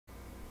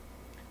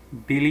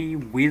Billy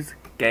Whiz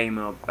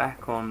Gamer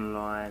back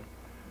online.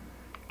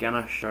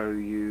 Gonna show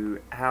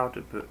you how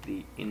to put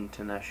the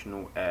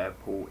international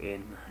airport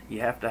in.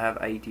 You have to have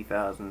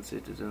 80,000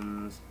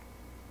 citizens.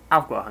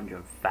 I've got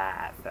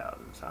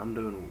 105,000, so I'm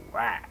doing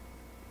alright.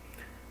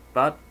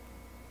 But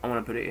I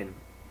want to put it in.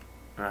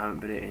 I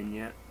haven't put it in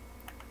yet.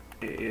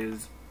 It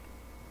is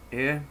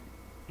here,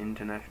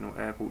 international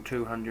airport,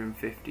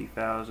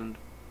 250,000.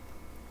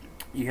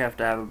 You have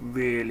to have a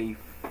really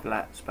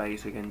flat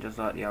space again, just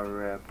like the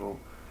other airport.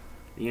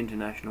 The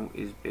international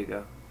is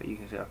bigger, but you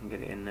can see I can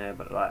get it in there,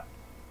 but like,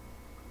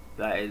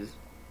 that is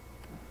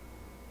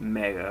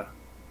mega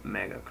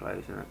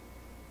close, isn't it?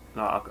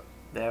 Like,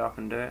 there I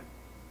can do it.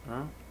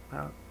 Huh?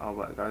 Oh,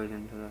 but it goes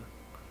into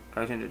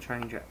the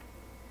train track.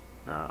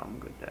 No, I'm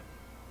good there.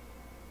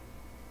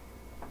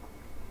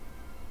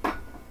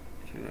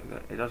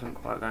 It doesn't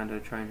quite go into the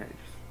train track.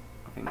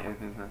 I think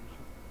everything's nice.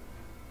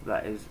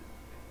 That is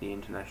the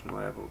international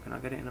airport. Can I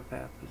get it in a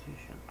better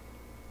position?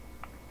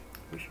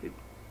 We should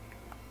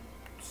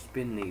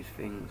spin these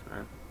things,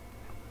 man.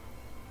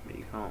 But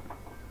you can't.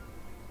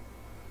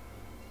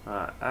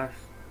 Alright,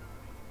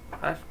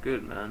 that's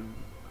good, man.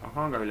 I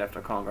can't go left,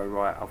 I can't go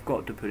right. I've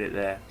got to put it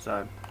there,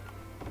 so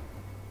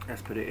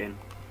let's put it in.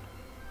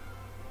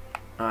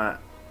 Alright,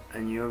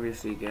 and you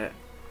obviously get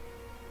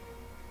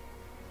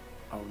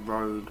a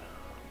road.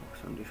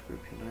 Some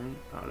description,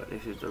 eh? Oh look,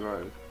 this is the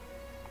road.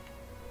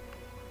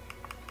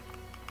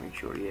 Make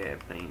sure the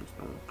airplanes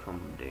don't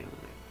come down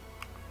it.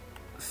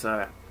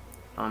 So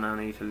I now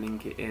need to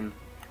link it in.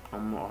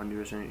 I'm not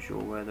 100%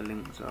 sure where the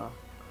links are.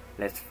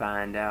 Let's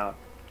find out.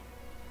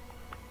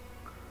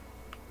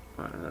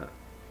 Right, look.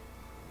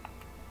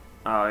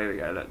 Oh, here we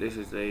go. Look, this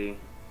is the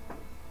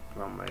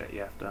runway that you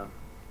have to.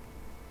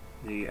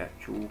 The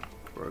actual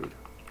road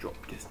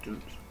drop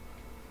distance.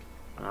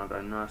 And I'll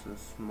go nice and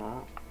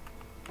smart.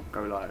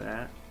 Go like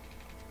that.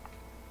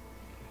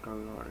 Go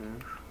like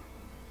this.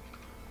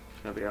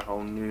 It's gonna be a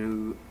whole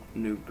new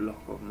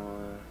block of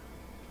my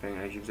thing.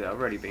 As you can see, I've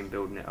already been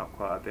building it up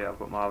quite a bit. I've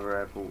got my other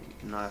airport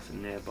nice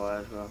and nearby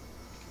as well,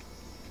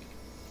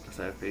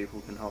 so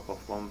people can hop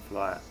off one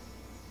flight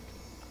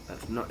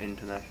that's not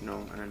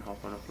international and then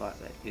hop on a flight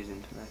that is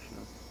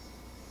international.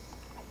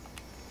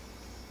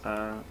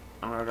 I'm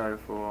gonna go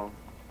for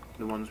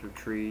the ones with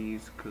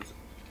trees because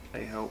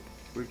they help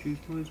reduce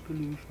noise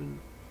pollution.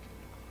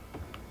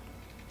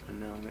 And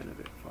now I'm getting a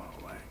bit far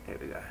away. Here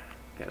we go.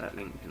 Get that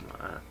linked in like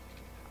that.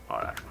 Oh,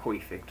 that's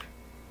perfect.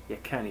 You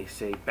can't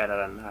see better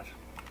than that.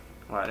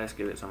 Right, let's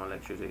give it some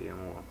electricity and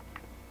water.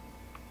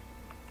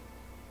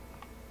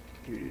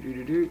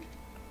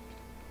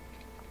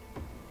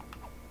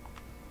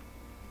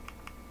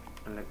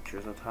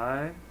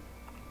 Electricity.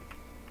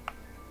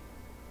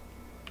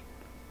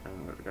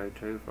 I'm going to go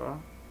too far.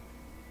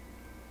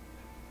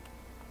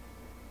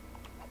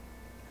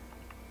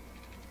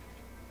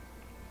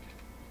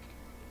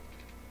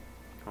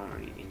 Can't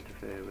really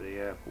interfere with the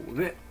airport with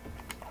it.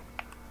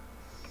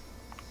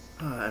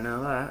 Alright,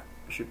 now that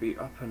should be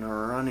up and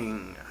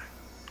running.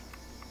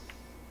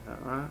 Is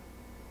that right?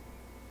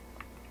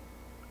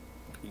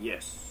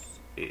 Yes,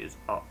 it is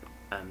up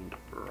and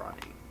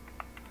running.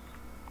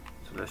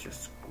 So let's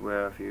just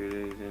square a few of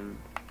these in.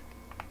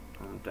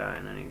 I'm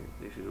doubting any.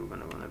 This is all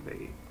going to want to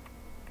be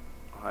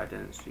high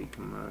density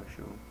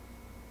commercial.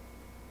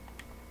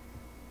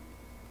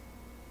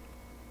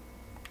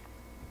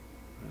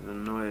 The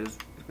noise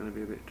is going to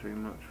be a bit too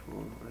much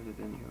for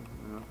residential.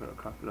 And I've got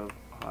a couple of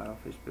high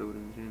office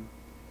buildings in.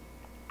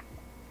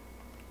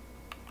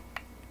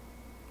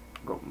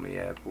 Got my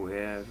airport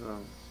here as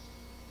well.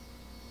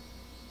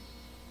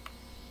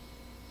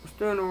 It's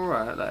doing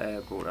alright, that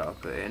airport that I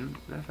put in.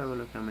 Let's have a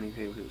look how many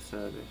people it's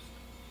serviced.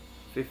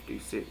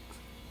 56.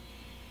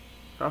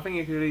 So I think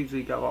it could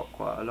easily go up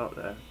quite a lot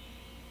there.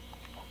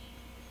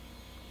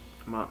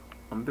 But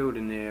I'm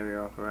building the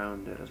area up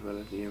around it as well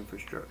as the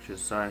infrastructure,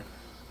 so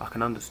I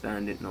can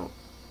understand it not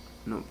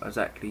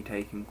exactly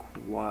taking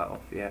quite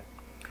off yet.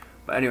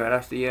 But anyway,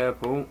 that's the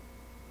airport.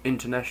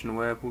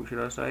 International airport, should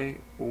I say.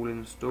 All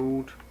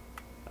installed.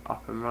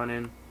 Up and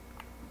running.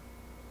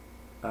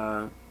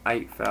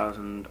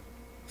 8,000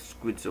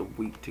 squids a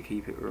week to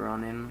keep it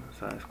running.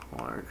 So it's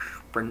quite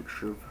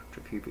expensive to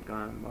keep it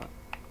going, but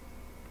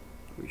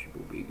we should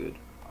all be good.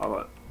 I've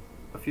got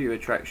a few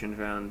attractions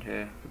around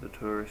here for the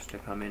tourists to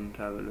come in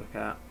to have a look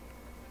at.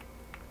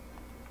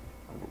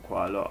 I've got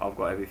quite a lot. I've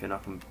got everything I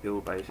can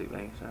build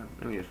basically. So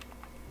let me just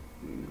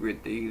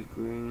rid these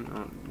green.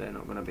 Oh, they're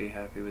not going to be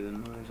happy with the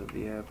noise of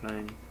the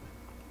airplane.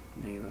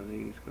 Neither are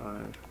these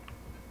guys.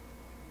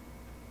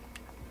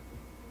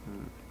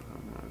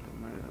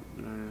 Make that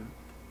blue.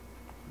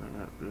 Make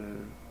that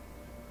blue.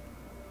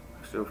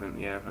 I still think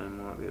the airplane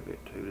might be a bit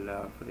too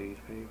loud for these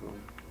people.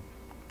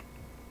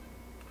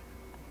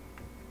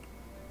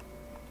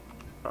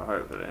 But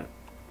hopefully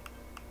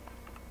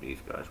these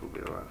guys will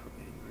be alright for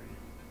being green.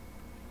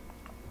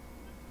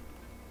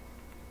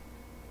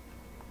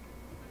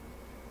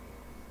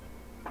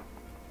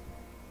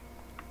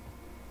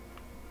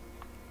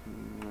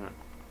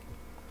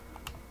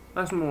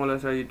 That's more or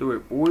less how you do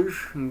it, boys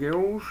and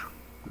girls.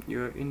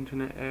 your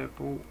international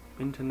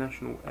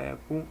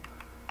airport.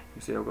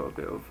 You see I've got a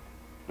bit of,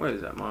 where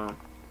is that mark?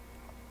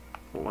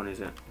 What one is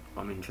it?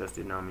 I'm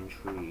interested now, I'm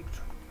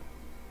intrigued.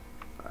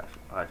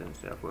 I didn't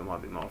see, I thought it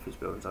might be my office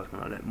building, so I was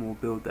going to let more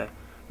build there.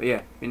 But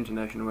yeah,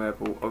 international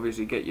airport.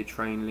 Obviously get your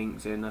train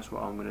links in, that's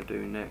what I'm going to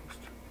do next.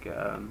 Get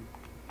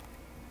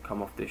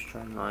come off this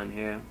train line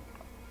here,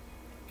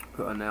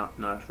 put a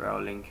nice rail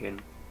link in,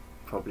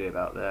 probably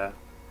about there.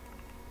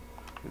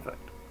 In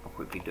fact, I'll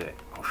quickly do it,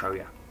 I'll show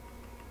you.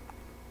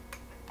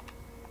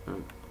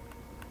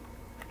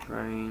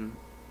 Train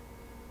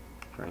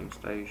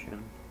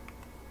station,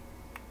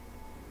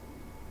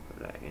 put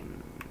that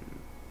in,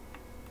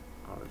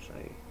 I would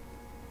say,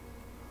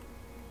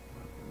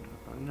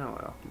 you know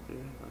what I can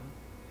do,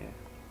 yeah,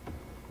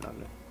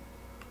 lovely.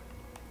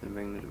 Then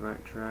bring the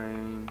direct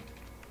train,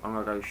 I'm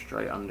going to go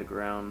straight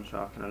underground so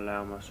I can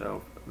allow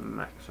myself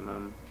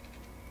maximum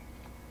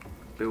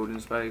building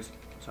space,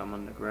 so I'm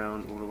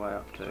underground all the way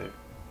up to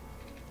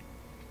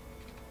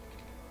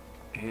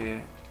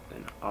here,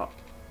 then up,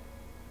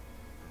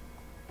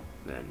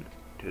 then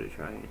to the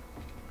train,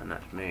 and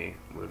that's me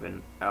with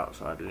an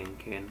outside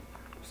link in.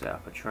 Set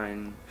up a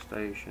train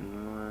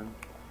station line.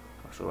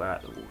 I'll sort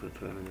out the water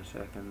to him in a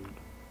second.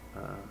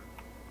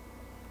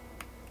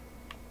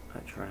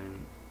 That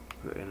train,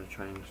 put in a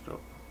train stop.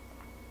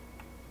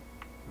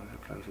 Where's the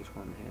closest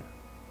one here?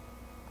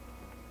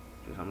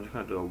 I'm just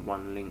going to do a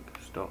one link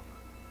stop.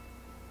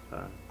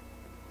 So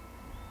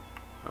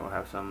I'll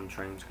have some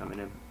trains coming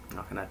in.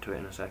 I can add to it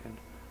in a second.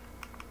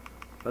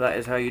 But that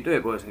is how you do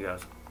it, boys and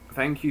girls.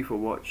 Thank you for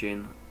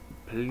watching.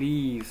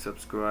 Please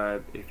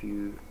subscribe if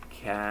you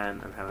can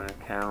and have an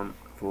account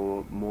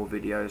for more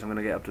videos. I'm going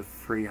to get up to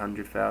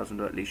 300,000,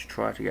 or at least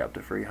try to get up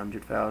to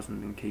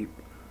 300,000 and keep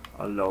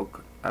a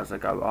log as I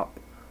go up.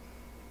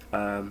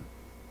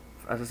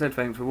 As I said,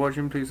 thanks for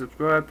watching. Please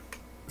subscribe.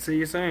 See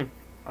you soon.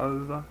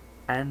 Over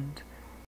and